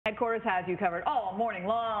Headquarters has you covered all morning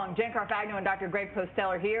long. Jen Carfagno and Dr. Greg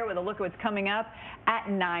Postel are here with a look at what's coming up at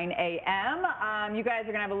 9 a.m. You guys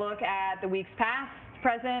are going to have a look at the weeks past,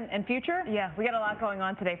 present, and future. Yeah, we got a lot going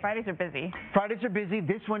on today. Fridays are busy. Fridays are busy.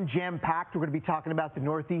 This one jam-packed. We're going to be talking about the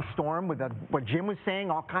northeast storm with what Jim was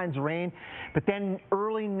saying, all kinds of rain. But then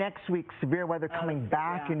early next week, severe weather coming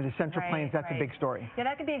back into the Central Plains. That's a big story. Yeah,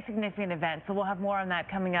 that could be a significant event. So we'll have more on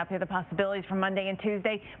that coming up here, the possibilities for Monday and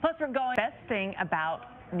Tuesday. Plus, we're going best thing about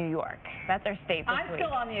New York. That's our state this week. I'm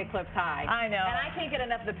still on the eclipse high. I know. And I can't get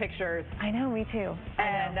enough of the pictures. I know, me too.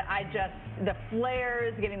 And the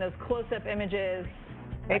flares, getting those close-up images.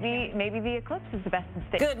 Maybe the eclipse is the best in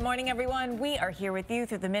state. Good morning, everyone. We are here with you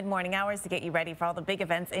through the mid-morning hours to get you ready for all the big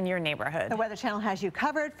events in your neighborhood. The Weather Channel has you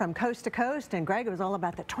covered from coast to coast. And Greg, it was all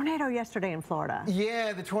about the tornado yesterday in Florida.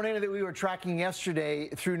 Yeah, the tornado that we were tracking yesterday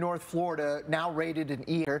through North Florida, now rated an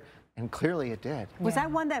E. And clearly it did. Was that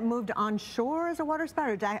one that moved onshore as a waterspout,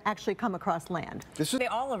 or did it actually come across land? They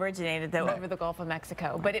all originated, though, over the Gulf of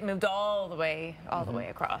Mexico, but it moved all the way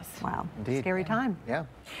across. Wow. Indeed. Scary time. Yeah.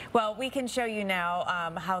 Well, we can show you now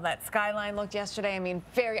how that skyline looked yesterday. I mean,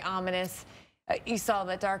 very ominous. You saw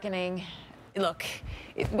the darkening. Look,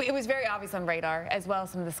 it was very obvious on radar, as well as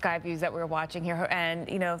some of the sky views that we were watching here. And,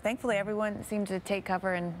 you know, thankfully everyone seemed to take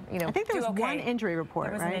cover and, you know, I think there was okay. one injury report,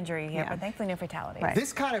 There was an injury, yeah, but thankfully no fatality. Right.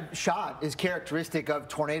 This kind of shot is characteristic of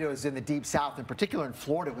tornadoes in the deep south, in particular in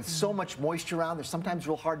Florida, with so much moisture around. They're sometimes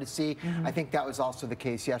real hard to see. I think that was also the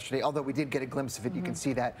case yesterday, although we did get a glimpse of it. You can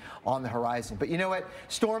see that on the horizon. But you know what?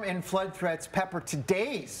 Storm and flood threats pepper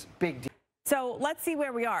today's big deal. So let's see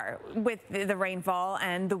where we are with the rainfall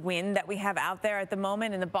and the wind that we have out there at the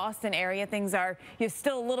moment. In the Boston area, things are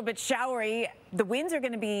still a little bit showery. The winds are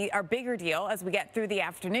going to be our bigger deal as we get through the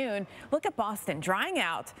afternoon. Look at Boston drying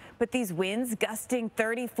out, but these winds gusting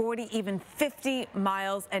 30, 40, even 50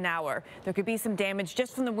 miles an hour. There could be some damage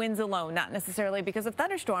just from the winds alone, not necessarily because of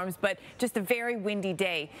thunderstorms, but just a very windy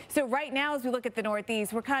day. So right now, as we look at the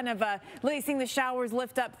Northeast, we're kind of seeing the showers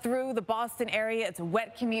lift up through the Boston area. It's a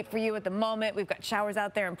wet commute for you at the moment. We've got showers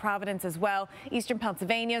out there in Providence as well. Eastern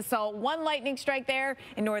Pennsylvania saw one lightning strike there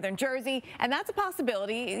in northern Jersey, and that's a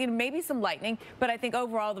possibility, maybe some lightning. But I think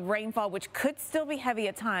overall the rainfall, which could still be heavy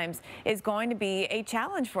at times, is going to be a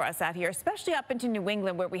challenge for us out here, especially up into New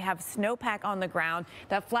England where we have snowpack on the ground.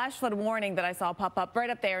 That flash flood warning that I saw pop up right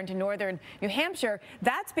up there into northern New Hampshire,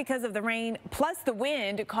 that's because of the rain plus the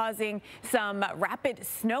wind causing some rapid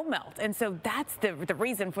snow melt. And so that's the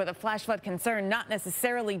reason for the flash flood concern, not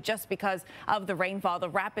necessarily just because of the rainfall. The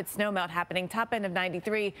rapid snow melt happening top end of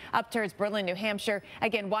 93 up towards Berlin, New Hampshire.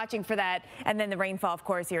 Again, watching for that. And then the rainfall, of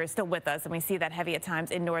course, here is still with us, and we see that heavy at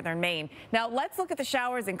times in northern Maine. Now let's look at the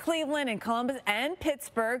showers in Cleveland and Columbus and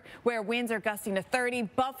Pittsburgh, where winds are gusting to 30.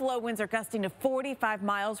 Buffalo winds are gusting to 45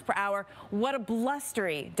 miles per hour. What a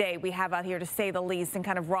blustery day we have out here, to say the least, and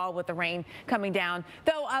kind of raw with the rain coming down.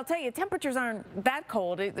 Though I'll tell you, temperatures aren't that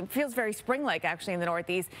cold. It feels very spring-like actually in the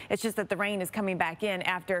Northeast. It's just that the rain is coming back in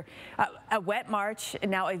after a wet March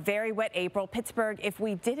and now a very wet April. Pittsburgh, if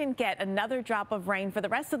we didn't get another drop of rain for the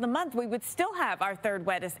rest of the month, we would still have our third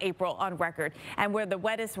wettest April on record. And we're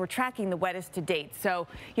tracking the wettest to date. So,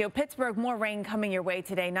 Pittsburgh, more rain coming your way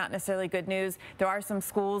today. Not necessarily good news. There are some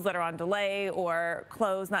schools that are on delay or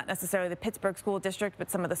closed, not necessarily the Pittsburgh school district, but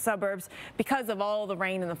some of the suburbs because of all the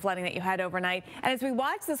rain and the flooding that you had overnight. And as we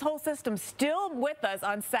watch this whole system still with us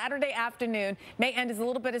on Saturday afternoon, may end as a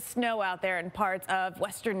little bit of snow out there in parts of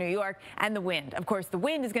western New York, and the wind. Of course, the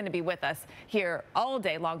wind is going to be with us here all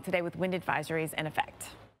day long today with wind advisories in effect.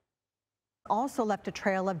 Also left a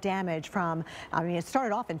trail of damage from, it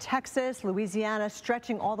started off in Texas, Louisiana,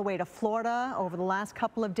 stretching all the way to Florida over the last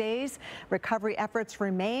couple of days. Recovery efforts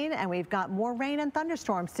remain, and we've got more rain and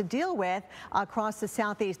thunderstorms to deal with across the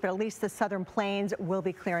southeast, but at least the southern plains will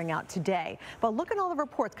be clearing out today. But look at all the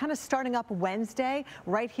reports kind of starting up Wednesday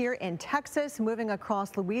right here in Texas, moving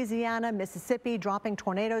across Louisiana, Mississippi, dropping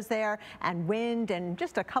tornadoes there, and wind, and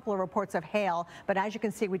just a couple of reports of hail. But as you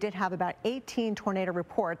can see, we did have about 18 tornado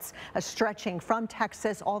reports, stretching from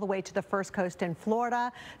Texas all the way to the first coast in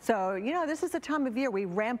Florida. So, this is the time of year we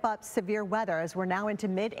ramp up severe weather as we're now into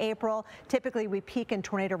mid-April. Typically, we peak in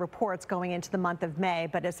tornado reports going into the month of May.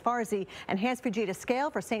 But as far as the enhanced Fujita scale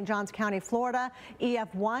for St. Johns County, Florida,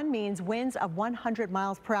 EF1 means winds of 100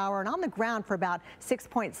 miles per hour and on the ground for about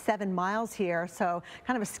 6.7 miles here. So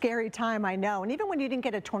kind of a scary time, I know. And even when you didn't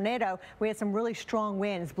get a tornado, we had some really strong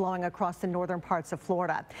winds blowing across the northern parts of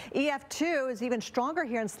Florida. EF2 is even stronger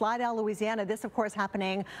here in Slidell, Louisiana. Louisiana. This, of course,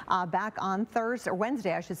 happening back on Thursday, or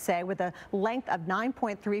Wednesday, I should say, with a length of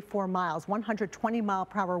 9.34 miles,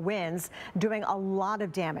 120-mile-per-hour winds, doing a lot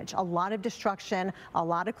of damage, a lot of destruction, a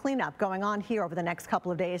lot of cleanup going on here over the next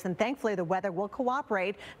couple of days. And thankfully, the weather will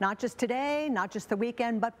cooperate, not just today, not just the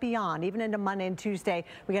weekend, but beyond. Even into Monday and Tuesday,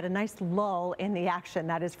 we get a nice lull in the action,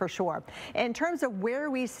 that is for sure. In terms of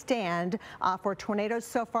where we stand for tornadoes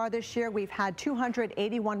so far this year, we've had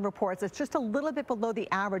 281 reports. It's just a little bit below the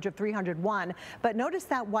average of 301. But notice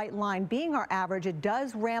that white line being our average, it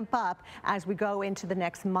does ramp up as we go into the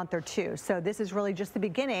next month or two. So this is really just the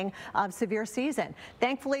beginning of severe season.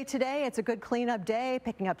 Thankfully today, it's a good cleanup day,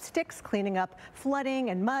 picking up sticks, cleaning up flooding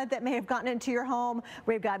and mud that may have gotten into your home.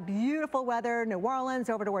 We've got beautiful weather, New Orleans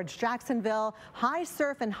over towards Jacksonville, high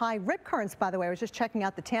surf and high rip currents, by the way. I was just checking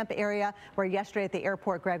out the Tampa area where yesterday at the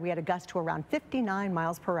airport, Greg, we had a gust to around 59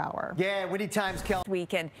 miles per hour. Yeah, windy times, Kel. We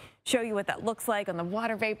can show you what that looks like on the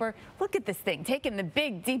water vapor. Look at this thing, taking the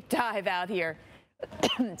big deep dive out here.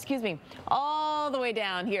 Excuse me, all the way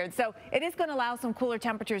down here. So it is going to allow some cooler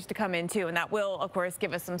temperatures to come in too, and that will, of course,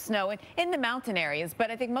 give us some snow in the mountain areas.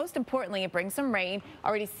 But I think most importantly, it brings some rain.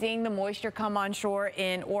 Already seeing the moisture come on shore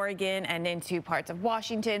in Oregon and into parts of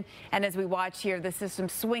Washington. And as we watch here, the system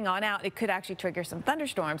swing on out, it could actually trigger some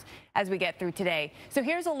thunderstorms as we get through today. So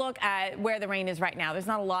here's a look at where the rain is right now. There's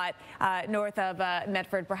not a lot north of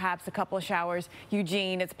Medford, perhaps a couple of showers.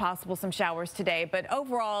 Eugene, it's possible some showers today. But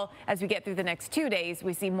overall, as we get through the next 2 days,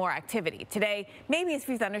 we see more activity. Today, maybe a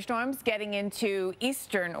few thunderstorms getting into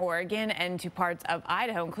eastern Oregon and to parts of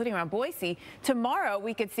Idaho, including around Boise. Tomorrow,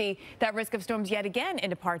 we could see that risk of storms yet again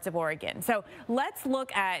into parts of Oregon. So let's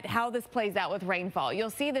look at how this plays out with rainfall. You'll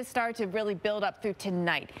see this start to really build up through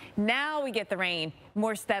tonight. Now we get the rain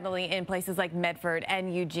more steadily in places like Medford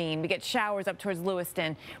and Eugene. We get showers up towards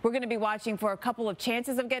Lewiston. We're going to be watching for a couple of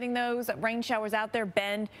chances of getting those rain showers out there.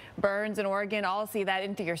 Bend, Burns, and Oregon all see that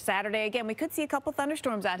into your Saturday. Again, we could see a couple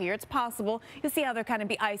thunderstorms out here. It's possible. You'll see how they're kind of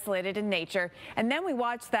be isolated in nature. And then we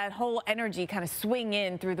watch that whole energy kind of swing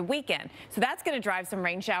in through the weekend. So that's going to drive some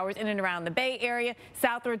rain showers in and around the Bay Area,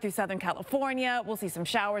 southward through Southern California. We'll see some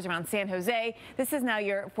showers around San Jose. This is now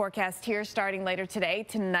your forecast here starting later today.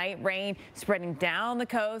 Tonight, rain spreading down the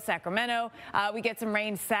coast, Sacramento. We get some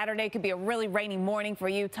rain Saturday. Could be a really rainy morning for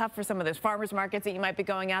you. Tough for some of those farmers markets that you might be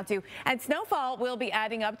going out to. And snowfall will be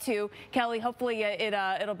adding up to, Kelly, hopefully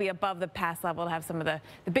it'll be above the pass level to have some of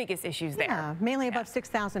the biggest issues there. Yeah, mainly above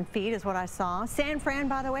 6,000 feet is what I saw. San Fran,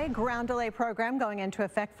 by the way, ground delay program going into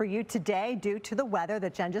effect for you today due to the weather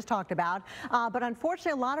that Jen just talked about. But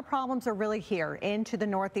unfortunately, a lot of problems are really here into the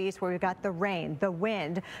Northeast where we've got the rain, the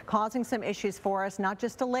wind, causing some issues for us, not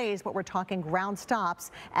just delays, but we're talking ground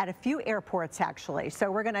stops at a few airports, actually.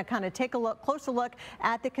 So we're going to kind of take a closer look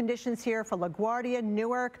at the conditions here for LaGuardia,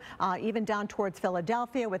 Newark, even down towards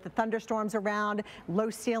Philadelphia with the thunderstorms around, low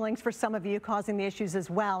ceilings for some of you causing the issues as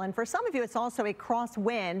well. And for some of you, it's also a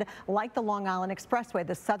crosswind like the Long Island Expressway,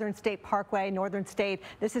 the Southern State Parkway, Northern State.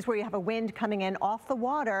 This is where you have a wind coming in off the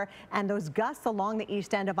water, and those gusts along the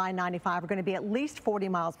east end of I-95 are going to be at least 40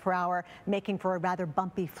 miles per hour, making for a rather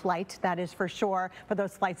bumpy flight, that is for sure, for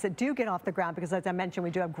those flights that do get off the ground, because as I mentioned,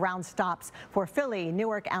 we do have ground stops for Philly,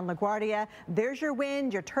 Newark, and LaGuardia. There's your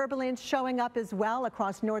wind, your turbulence showing up as well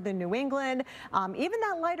across northern New England. Even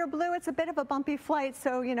that lighter blue, it's a bit of a bumpy flight,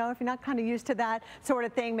 so, you know, if you're not kind of used to that sort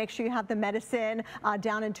of thing, make sure you have the medicine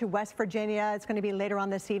down into West Virginia. It's going to be later on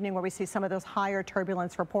this evening where we see some of those higher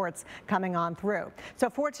turbulence reports coming on through. So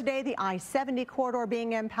for today, the I-70 corridor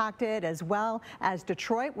being impacted, as well as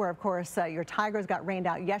Detroit, where, of course, your Tigers got rained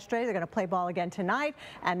out yesterday. They're going to play ball again tonight.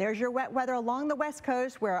 And there's your wet weather along the West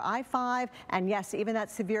Coast, where I-5 and, yes, even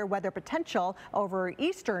that severe weather potential over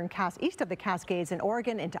east of the Cascades in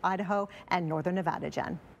Oregon into Idaho and northern Nevada,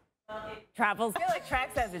 Jen. Travels. I feel like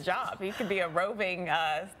Trax has a job. He could be a roving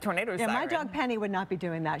tornado siren. Yeah, my dog Penny would not be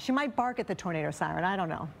doing that. She might bark at the tornado siren. I don't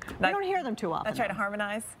know. We don't hear them too often. Let's try to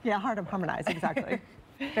harmonize. Yeah, hard to harmonize, exactly.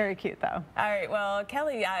 Very cute, though. All right, well,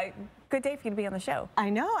 Kelly, good day for you to be on the show.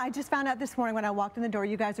 I know. I just found out this morning when I walked in the door,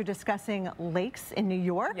 you guys are discussing lakes in New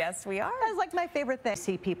York. Yes, we are. That's like my favorite thing.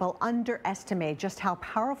 See people underestimate just how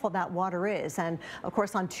powerful that water is. And of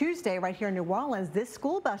course, on Tuesday, right here in New Orleans, this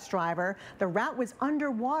school bus driver, the route was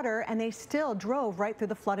underwater and they still drove right through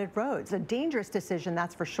the flooded roads. A dangerous decision,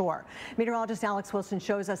 that's for sure. Meteorologist Alex Wilson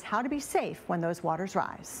shows us how to be safe when those waters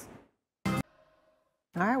rise.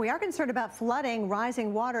 All right, we are concerned about flooding,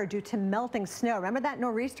 rising water due to melting snow. Remember that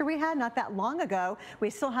nor'easter we had not that long ago? We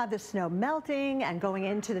still have the snow melting and going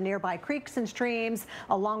into the nearby creeks and streams.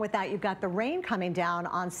 Along with that, you've got the rain coming down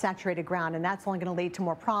on saturated ground, and that's only going to lead to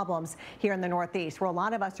more problems here in the Northeast, where a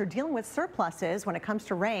lot of us are dealing with surpluses when it comes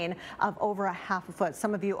to rain of over a half a foot,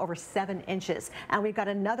 some of you over 7 inches. And we've got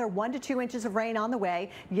another 1 to 2 inches of rain on the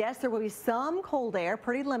way. Yes, there will be some cold air,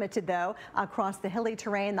 pretty limited though, across the hilly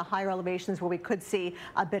terrain, the higher elevations where we could see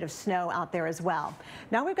a bit of snow out there as well.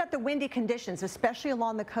 Now we've got the windy conditions, especially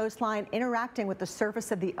along the coastline, interacting with the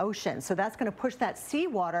surface of the ocean. So that's going to push that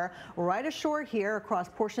seawater right ashore here across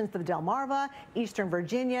portions of Delmarva, eastern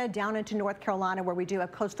Virginia, down into North Carolina, where we do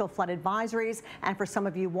have coastal flood advisories, and for some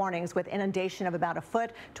of you, warnings with inundation of about 1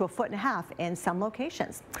 foot to 1.5 feet in some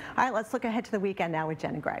locations. All right, let's look ahead to the weekend now with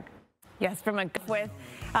Jen and Greg. Yes, with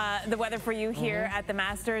the weather for you here at the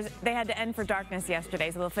Masters. They had to end for darkness yesterday,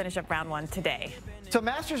 so they'll finish up round 1 today. So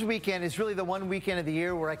Masters weekend is really the one weekend of the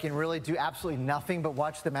year where I can really do absolutely nothing but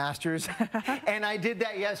watch the Masters. And I did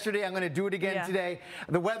that yesterday. I'm going to do it again today.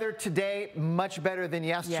 The weather today, much better than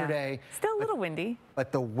yesterday. Yeah. Still a little windy.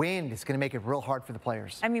 But the wind is going to make it real hard for the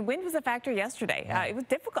players. I mean, wind was a factor yesterday. Yeah. It was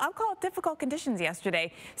difficult. I'll call it difficult conditions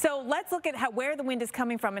yesterday. So let's look at where the wind is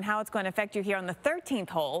coming from and how it's going to affect you here on the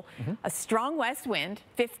 13th hole. A strong west wind,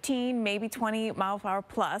 15, maybe 20 miles per hour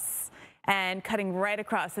plus, and cutting right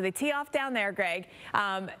across. So they tee off down there, Greg.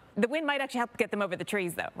 The wind might actually help get them over the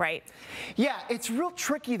trees, though, right? Yeah, it's real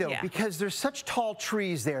tricky, though, because there's such tall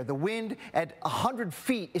trees there. The wind at 100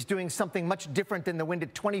 feet is doing something much different than the wind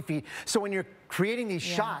at 20 feet. So when you're creating these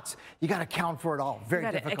shots, you got to account for it all.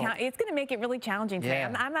 Very difficult. It's going to make it really challenging today.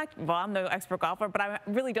 I'm no expert golfer, but I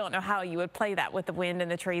really don't know how you would play that with the wind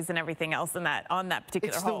and the trees and everything else on that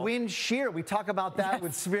particular hole. It's the wind shear. We talk about that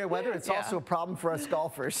with severe weather. It's also a problem for us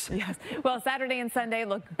golfers. Yes. Well, Saturday and Sunday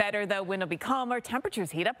look better, though. Wind will be calmer.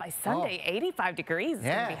 Temperatures heat up by Sunday, 85 degrees. It's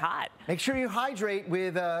going to be hot. Make sure you hydrate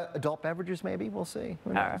with adult beverages, maybe. We'll see.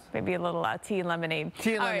 Or maybe a little tea and lemonade.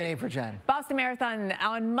 Tea and lemonade for Jen. Boston Marathon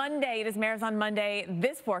on Monday. It is Marathon Monday.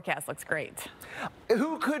 This forecast looks great.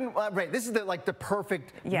 Who couldn't? Right. This is the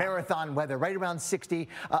perfect marathon weather. Right around 60.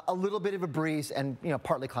 A little bit of a breeze and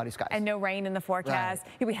partly cloudy skies. And no rain in the forecast.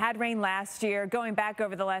 Right. We had rain last year. Going back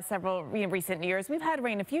over the last several recent years, we've had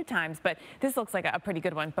rain a few times, but this looks like a pretty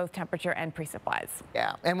good one, both temperature and precip-wise.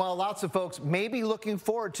 Yeah. And while lots of folks may be looking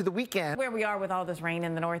forward to the weekend. Where we are with all this rain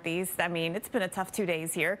in the Northeast, I mean, it's been a tough 2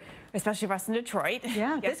 days here, especially for us in Detroit.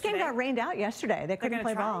 Yeah, this game got rained out yesterday. They couldn't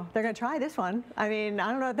play ball. They're going to try this one. I mean,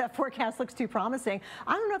 I don't know if that forecast looks too promising.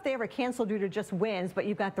 I don't know if they ever cancel due to just winds, but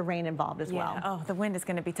you've got the rain involved as well. Oh, the wind is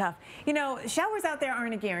going to be tough. Showers out there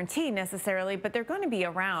aren't a guarantee necessarily, but they're going to be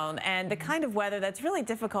around. And the kind of weather that's really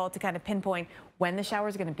difficult to kind of pinpoint when the shower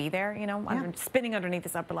is going to be there, spinning underneath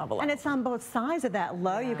this upper level. And it's on both sides of that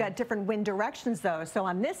low. You've got different wind directions, though. So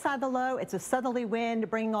on this side of the low, it's a southerly wind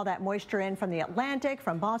bringing all that moisture in from the Atlantic,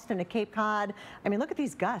 from Boston to Cape Cod. I mean, look at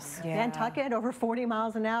these gusts. Nantucket, over 40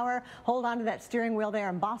 miles an hour. Hold on to that steering wheel there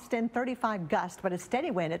in Boston, 35 gusts, but a steady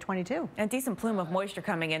wind at 22. And a decent plume of moisture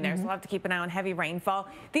coming in there, so we'll have to keep an eye on heavy rainfall.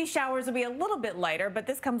 These showers will be a little bit lighter, but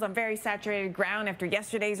this comes on very saturated ground after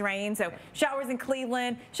yesterday's rain. So showers in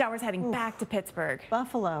Cleveland, showers heading back to Pittsburgh.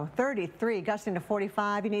 Buffalo, 33, gusting to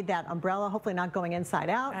 45. You need that umbrella, hopefully not going inside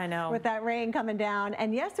out. I know. With that rain coming down.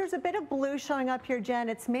 And yes, there's a bit of blue showing up here, Jen.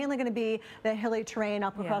 It's mainly going to be the hilly terrain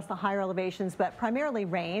up across the higher elevations, but primarily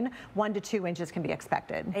rain. 1 to 2 inches can be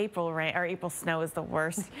expected. April rain or April snow is the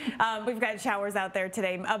worst. We've got showers out there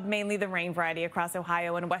today, of mainly the rain variety across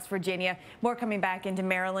Ohio and West Virginia. More coming back into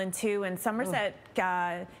Maryland too, and Somerset,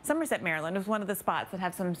 Maryland is one of the spots that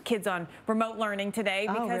have some kids on remote learning today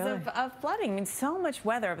because of flooding. I mean, so much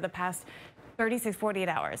weather over the past 36, 48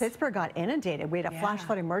 hours. Pittsburgh got inundated. We had a flash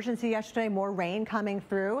flood emergency yesterday, more rain coming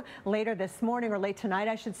through later this morning, or late tonight,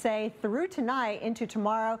 I should say. Through tonight into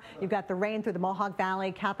tomorrow, you've got the rain through the Mohawk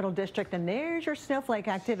Valley, Capital District, and there's your snowflake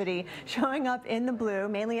activity showing up in the blue,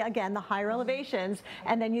 mainly, again, the higher elevations.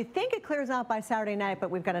 And then you think it clears out by Saturday night,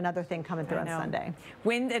 but we've got another thing coming through on Sunday.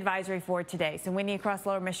 Wind advisory for today. So windy across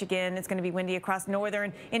lower Michigan. It's going to be windy across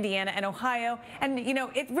northern Indiana and Ohio. And,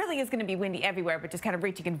 it really is going to be windy everywhere, but just kind of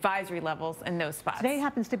reaching advisory levels in those spots. Today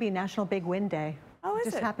happens to be National Big Wind Day. Oh, is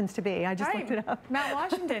it? Just happens to be. I just looked it up. Mount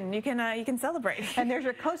Washington, you can celebrate. And there's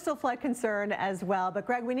your coastal flood concern as well. But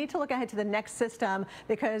Greg, we need to look ahead to the next system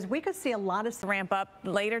because we could see a lot of ramp up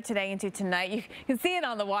later today into tonight. You can see it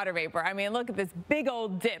on the water vapor. I mean, look at this big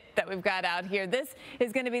old dip that we've got out here. This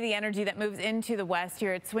is going to be the energy that moves into the west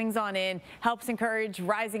here. It swings on in, helps encourage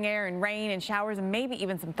rising air and rain and showers and maybe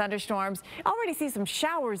even some thunderstorms. Already see some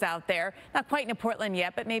showers out there. Not quite in Portland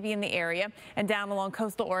yet, but maybe in the area. And down along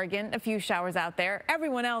coastal Oregon, a few showers out there. there.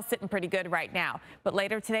 Everyone else sitting pretty good right now. But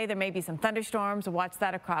later today, there may be some thunderstorms. We'll watch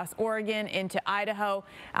that across Oregon into Idaho,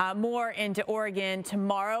 more into Oregon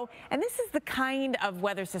tomorrow. And this is the kind of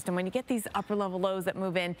weather system, when you get these upper level lows that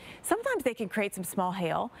move in, sometimes they can create some small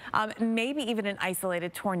hail, maybe even an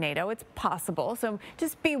isolated tornado. It's possible. So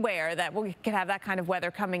just beware that we could have that kind of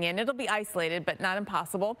weather coming in. It'll be isolated, but not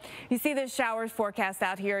impossible. You see the showers forecast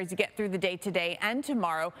out here as you get through the day today and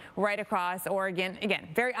tomorrow right across Oregon. Again,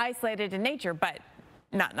 very isolated in nature, but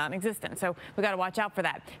not non-existent. So we got to watch out for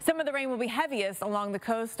that. Some of the rain will be heaviest along the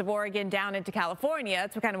coast of Oregon down into California.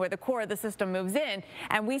 That's kind of where the core of the system moves in.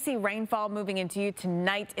 And we see rainfall moving into you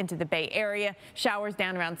tonight into the Bay Area. Showers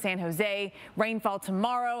down around San Jose. Rainfall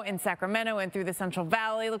tomorrow in Sacramento and through the Central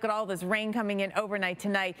Valley. Look at all this rain coming in overnight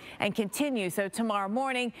tonight and continue. So tomorrow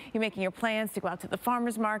morning, you're making your plans to go out to the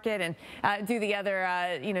farmer's market and do the other,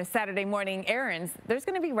 Saturday morning errands. There's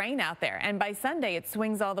going to be rain out there. And by Sunday, it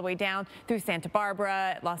swings all the way down through Santa Barbara,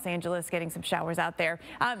 Los Angeles, getting some showers out there.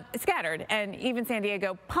 Scattered, and even San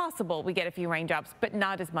Diego, possible we get a few raindrops, but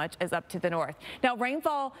not as much as up to the north. Now,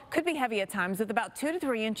 rainfall could be heavy at times with about 2 to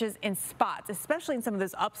 3 inches in spots, especially in some of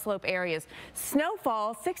those upslope areas.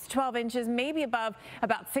 Snowfall, 6 to 12 inches, maybe above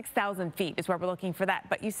about 6,000 feet is where we're looking for that.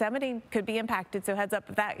 But Yosemite could be impacted, so heads up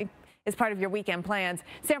if that is part of your weekend plans.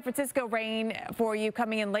 San Francisco rain for you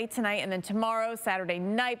coming in late tonight and then tomorrow, Saturday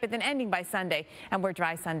night, but then ending by Sunday. And we're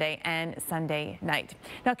dry Sunday and Sunday night.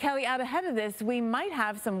 Now, Kelly, out ahead of this, we might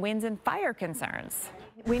have some winds and fire concerns.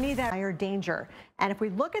 We need that fire danger. And if we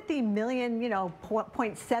look at the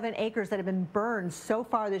 0.7 acres that have been burned so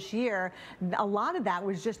far this year, a lot of that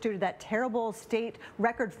was just due to that terrible state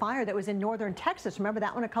record fire that was in northern Texas. Remember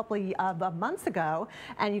that one a couple of months ago?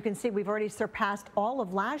 And you can see we've already surpassed all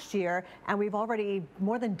of last year, and we've already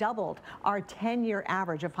more than doubled our 10-year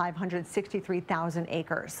average of 563,000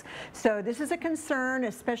 acres. So this is a concern,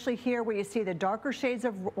 especially here where you see the darker shades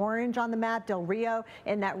of orange on the map, Del Rio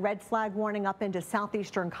in that red flag warning up into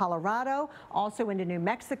southeastern Colorado, also into New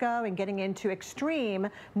Mexico, and getting into extreme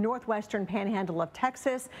northwestern panhandle of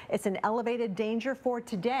Texas. It's an elevated danger for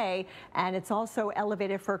today, and it's also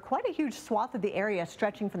elevated for quite a huge swath of the area,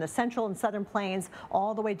 stretching from the central and southern plains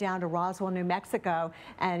all the way down to Roswell, New Mexico.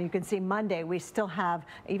 And you can see Monday we still have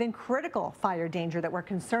even critical fire danger that we're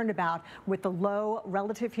concerned about with the low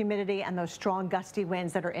relative humidity and those strong gusty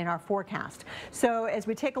winds that are in our forecast. So as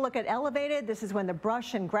we take a look at elevated, this is when the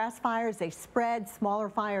brush and grass fires, they spread. Smaller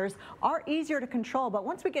fires are easier to control, but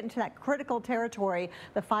once we get into that critical territory,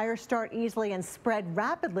 the fires start easily and spread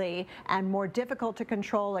rapidly, and more difficult to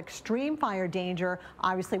control. Extreme fire danger,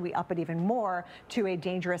 obviously we up it even more to a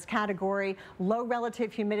dangerous category. Low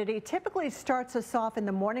relative humidity typically starts us off in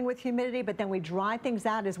the morning with humidity, but then we dry things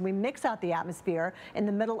out as we mix out the atmosphere in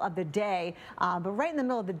the middle of the day. But right in the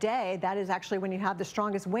middle of the day, that is actually when you have the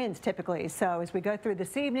strongest winds typically. So as we go through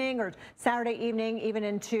this evening or Saturday evening, even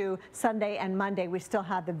into Sunday and Monday, we still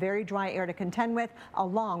have the very dry air to contend with,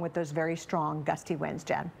 along with those very strong gusty winds,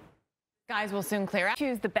 Jen. Skies will soon clear out.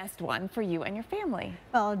 Choose the best one for you and your family.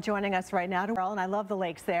 Well, joining us right now, and I love the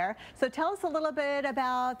lakes there. So tell us a little bit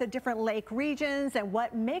about the different lake regions and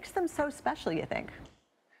what makes them so special, you think?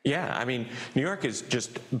 Yeah, I mean, New York is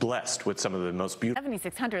just blessed with some of the most beautiful.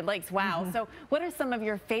 7,600 lakes, wow. So what are some of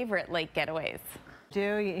your favorite lake getaways?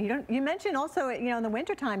 You mentioned also, in the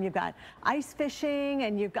wintertime, you've got ice fishing,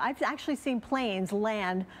 and I've actually seen planes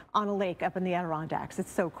land on a lake up in the Adirondacks. It's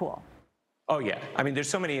so cool. Oh yeah, I mean, there's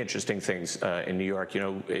so many interesting things in New York.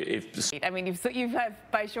 You've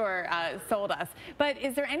by sure sold us. But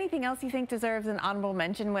is there anything else you think deserves an honorable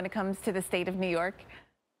mention when it comes to the state of New York?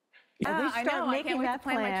 We start making that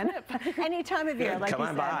plan any time of year, like you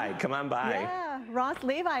said. Come on by. Yeah, Ross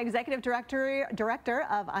Levi, Executive Director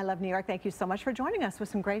of I Love New York. Thank you so much for joining us with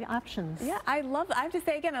some great options. Yeah, I have to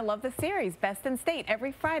say again, I love the series, Best in State.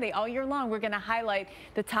 Every Friday, all year long, we're going to highlight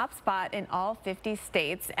the top spot in all 50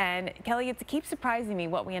 states. And Kelly, it keeps surprising me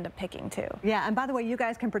what we end up picking too. Yeah, and by the way, you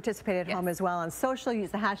guys can participate at home as well on social. Use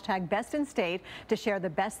the hashtag Best in State to share the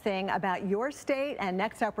best thing about your state. And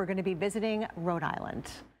next up, we're going to be visiting Rhode Island,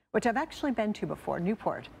 which I've actually been to before,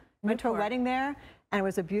 Newport. Went to a wedding there, and it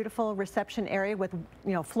was a beautiful reception area with,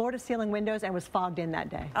 floor-to-ceiling windows, and was fogged in that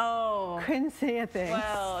day. Oh. Couldn't see a thing.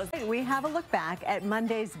 Well. We have a look back at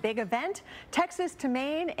Monday's big event, Texas to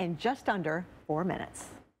Maine, in just under 4 minutes.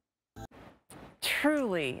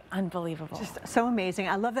 Truly unbelievable. Just so amazing.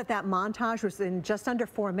 I love that that montage was in just under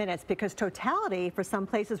 4 minutes, because totality for some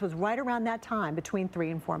places was right around that time, between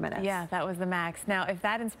 3 and 4 minutes. Yeah, that was the max. Now, if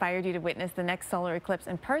that inspired you to witness the next solar eclipse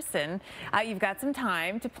in person, you've got some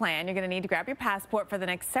time to plan. You're going to need to grab your passport for the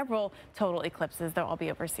next several total eclipses. They'll all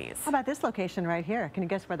be overseas. How about this location right here? Can you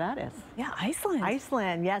guess where that is? Yeah, Iceland.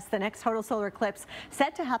 Iceland, yes. The next total solar eclipse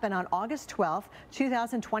set to happen on August 12th,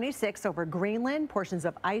 2026 over Greenland, portions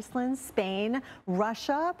of Iceland, Spain,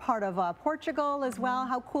 Russia, part of Portugal as well.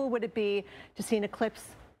 How cool would it be to see an eclipse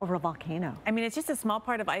over a volcano? I mean, it's just a small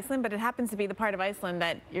part of Iceland, but it happens to be the part of Iceland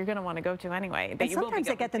that you're going to want to go to anyway. And sometimes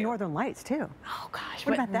they get the northern lights too. Oh gosh,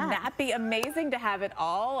 what about that? Wouldn't that be amazing to have it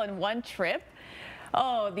all in one trip?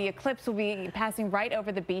 Oh, the eclipse will be passing right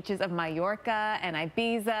over the beaches of Mallorca and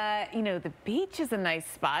Ibiza. You know, the beach is a nice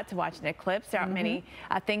spot to watch an eclipse. There aren't many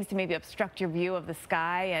things to maybe obstruct your view of the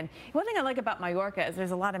sky. And one thing I like about Mallorca is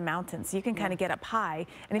there's a lot of mountains, so you can kind of get up high.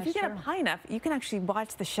 And if you get up high enough, you can actually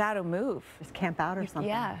watch the shadow move. Just camp out or something.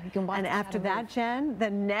 Yeah, you can watch And after that, Jen, the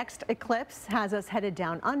next eclipse has us headed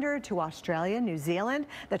down under to Australia, New Zealand.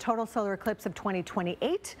 The total solar eclipse of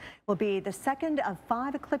 2028 will be the second of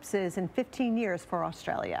 5 eclipses in 15 years for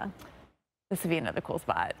Australia. This would be another cool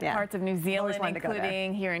spot. Yeah. Parts of New Zealand,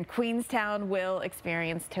 including here in Queenstown, will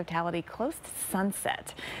experience totality close to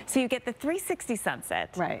sunset. So you get the 360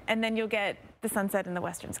 sunset, right? And then you'll get the sunset in the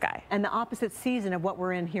western sky. And the opposite season of what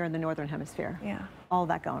we're in here in the northern hemisphere. Yeah. All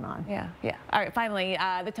that going on. Yeah, yeah. All right, finally,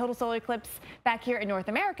 the total solar eclipse back here in North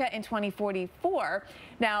America in 2044.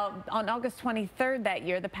 Now, on August 23rd that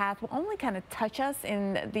year, the path will only kind of touch us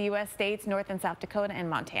in the U.S. states, North and South Dakota and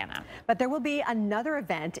Montana. But there will be another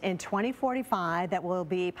event in 2045 that will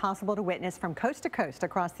be possible to witness from coast to coast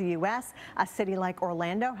across the U.S. A city like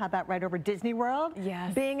Orlando, how about right over Disney World?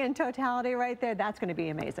 Yes. Being in totality right there, that's going to be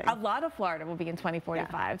amazing. A lot of Florida will be in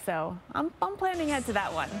 2045, so I'm planning ahead to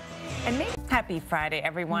that one. And maybe happy Friday,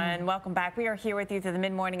 everyone. Welcome back. We are here with you through the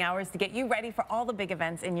mid-morning hours to get you ready for all the big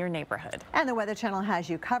events in your neighborhood. And the Weather Channel has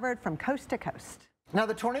you covered from coast to coast. Now,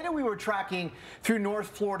 the tornado we were tracking through North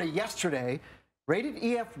Florida yesterday rated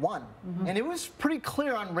EF1, and it was pretty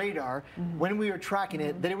clear on radar when we were tracking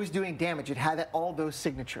it that it was doing damage. It had all those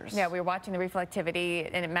signatures. Yeah, we were watching the reflectivity,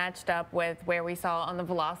 and it matched up with where we saw on the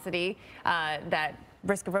velocity that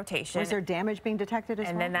risk of rotation. Was there damage being detected as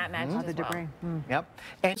well? And then that matched the debris. Yep.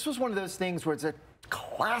 And this was one of those things where it's a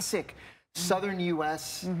classic southern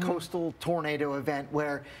U.S. coastal tornado event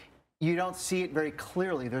where you don't see it very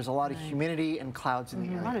clearly. There's a lot of humidity and clouds in the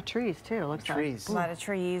area. A lot of trees too, it looks trees. A lot of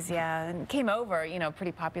trees, yeah. And came over, you know,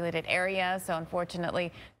 pretty populated area. So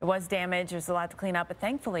unfortunately, there was damage. There's a lot to clean up, but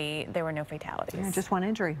thankfully, there were no fatalities. Yeah, just one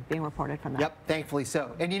injury being reported from that. Yep, thankfully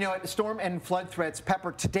so. And you know what? Storm and flood threats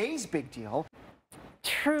pepper today's big deal.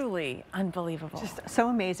 Truly unbelievable. Just so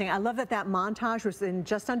amazing. I love that that montage was in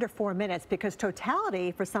just under 4 minutes, because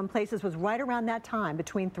totality for some places was right around that time,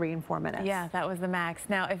 between 3 and 4 minutes. Yeah, that was the max.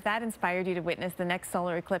 Now, if that inspired you to witness the next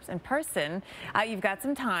solar eclipse in person, you've got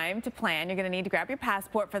some time to plan. You're going to need to grab your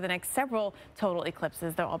passport for the next several total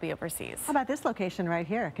eclipses. They'll all be overseas. How about this location right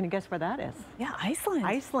here? Can you guess where that is? Yeah, Iceland.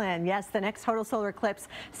 Iceland, yes. The next total solar eclipse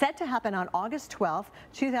set to happen on August 12th,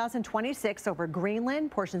 2026 over Greenland,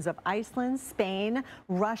 portions of Iceland, Spain,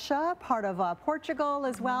 Russia, part of Portugal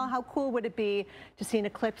as well. How cool would it be to see an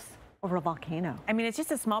eclipse over a volcano? I mean, it's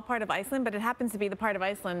just a small part of Iceland, but it happens to be the part of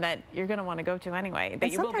Iceland that you're going to want to go to anyway.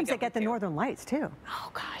 And sometimes they get the northern lights too. Oh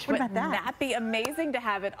gosh, what about that? Wouldn't that be amazing to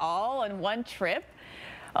have it all in one trip?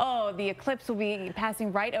 Oh, the eclipse will be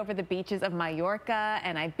passing right over the beaches of Mallorca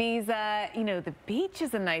and Ibiza. You know, the beach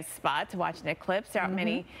is a nice spot to watch an eclipse. There aren't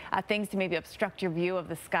many things to maybe obstruct your view of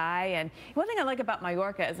the sky. And one thing I like about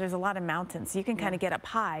Mallorca is there's a lot of mountains, so you can kind of get up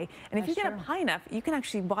high. And if you get up high enough, you can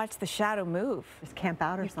actually watch the shadow move. Just camp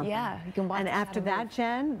out or something. Yeah, you can watch. And after that,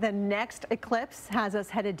 Jen, the next eclipse has us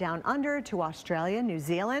headed down under to Australia, New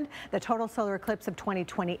Zealand. The total solar eclipse of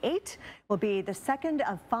 2028 will be the second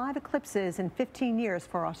of 5 eclipses in 15 years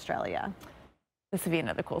for Australia. This would be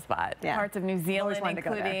another cool spot. Yeah. Parts of New Zealand,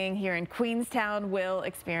 including here in Queenstown, will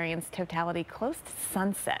experience totality close to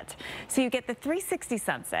sunset. So you get the 360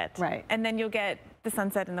 sunset, right? And then you'll get the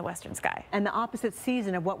sunset in the western sky. And the opposite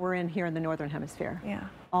season of what we're in here in the northern hemisphere. Yeah.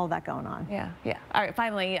 All that going on. Yeah, yeah. All right,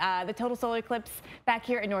 finally, the total solar eclipse back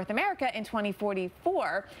here in North America in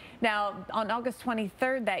 2044. Now, on August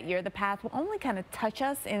 23rd that year, the path will only kind of touch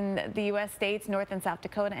us in the U.S. states, North and South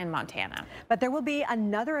Dakota and Montana. But there will be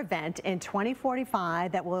another event in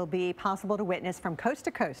 2045 that will be possible to witness from coast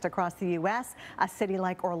to coast across the U.S. A city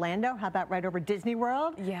like Orlando, how about right over Disney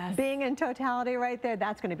World? Yes. Being in totality right there,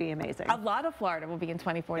 that's going to be amazing. A lot of Florida will be in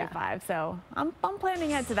 2045, so I'm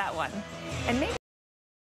planning ahead to that one. And maybe